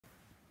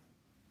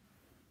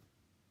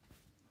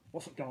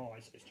What's up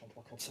guys, it's John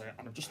Records here,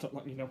 and I'm just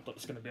letting you know that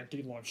there's going to be a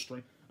DLive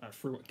stream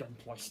through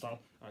Gameplay Style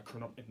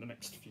coming up in the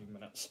next few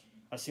minutes.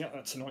 So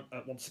yeah, tonight,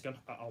 once again,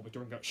 I'll be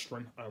doing a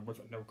stream with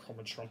no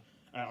commentary.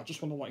 I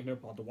just want to let you know,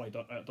 by the way,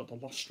 that the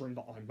last stream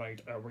that I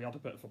made, we had a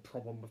bit of a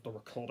problem with the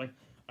recording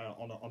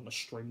on the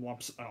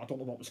Streamlabs. I don't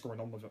know what was going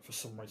on with it for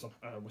some reason,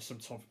 with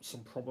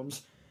some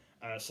problems.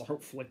 So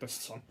hopefully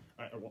this time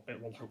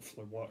it will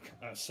hopefully work.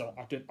 So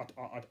I did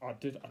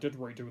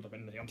redo them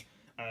in the end,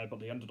 but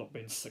they ended up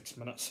being 6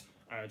 minutes,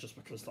 just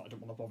because I didn't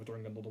want to bother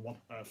doing another one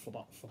for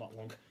that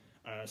long.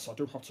 So I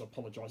do have to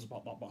apologise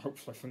about that, but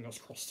hopefully, fingers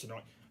crossed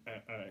tonight,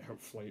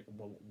 hopefully it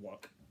will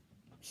work.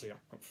 So yeah,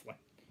 hopefully.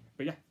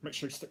 But yeah, make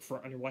sure you stick for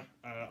it anyway,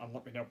 and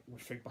let me know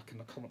with feedback in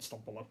the comments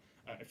down below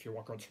if you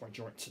are going to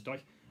enjoy it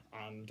today.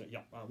 And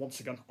yeah,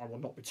 once again, I will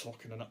not be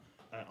talking in it.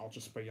 I'll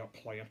just be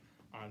playing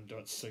and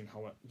seeing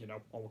how it,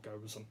 all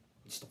goes and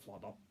stuff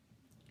like that.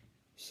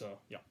 So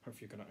yeah, hope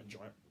you're gonna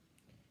enjoy it.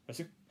 That's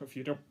it. Hope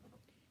you do.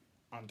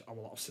 And I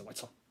will see you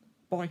later.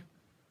 Bye.